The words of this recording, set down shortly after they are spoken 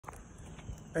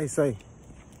Hey, say,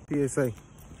 PSA.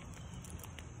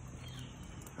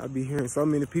 I be hearing so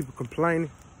many people complaining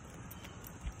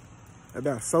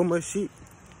about so much shit.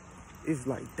 It's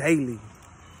like daily.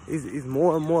 It's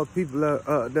more and more people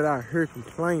that I hear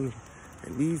complaining.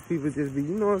 And these people just be,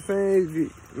 you know what I'm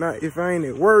saying? If I ain't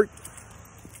at work,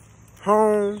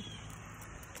 home,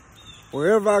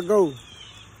 wherever I go,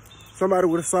 somebody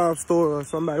with a sob story or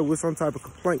somebody with some type of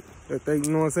complaint that they, you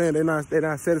know what I'm saying, they're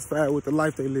not satisfied with the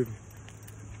life they living.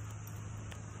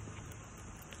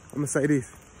 I'm gonna say this.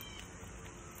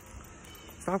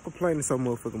 Stop complaining so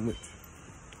motherfucking much.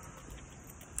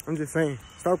 I'm just saying,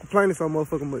 stop complaining so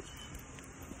motherfucking much.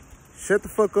 Shut the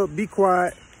fuck up, be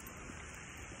quiet,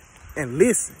 and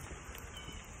listen.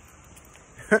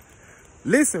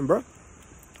 Listen, bro.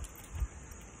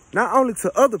 Not only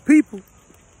to other people,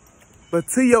 but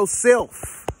to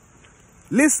yourself.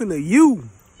 Listen to you.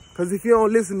 Because if you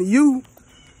don't listen to you,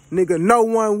 nigga, no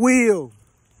one will.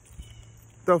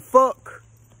 The fuck?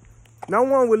 No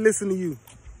one will listen to you.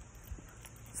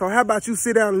 So how about you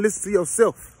sit down and listen to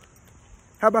yourself?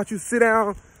 How about you sit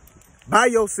down by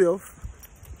yourself,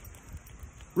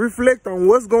 reflect on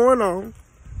what's going on,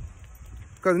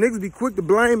 because niggas be quick to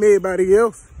blame everybody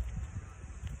else,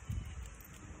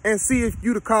 and see if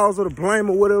you the cause of the blame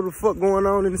or whatever the fuck going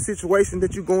on in the situation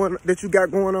that you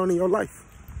got going on in your life.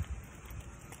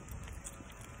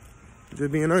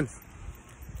 Just being honest.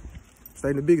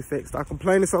 Stating the biggest fact. Stop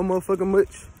complaining so motherfucking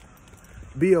much.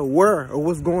 Be aware of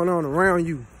what's going on around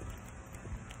you.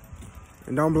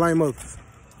 And don't blame others.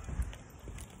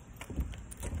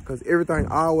 Because everything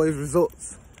always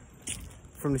results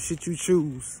from the shit you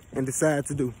choose and decide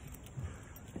to do.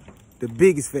 The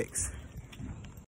biggest facts.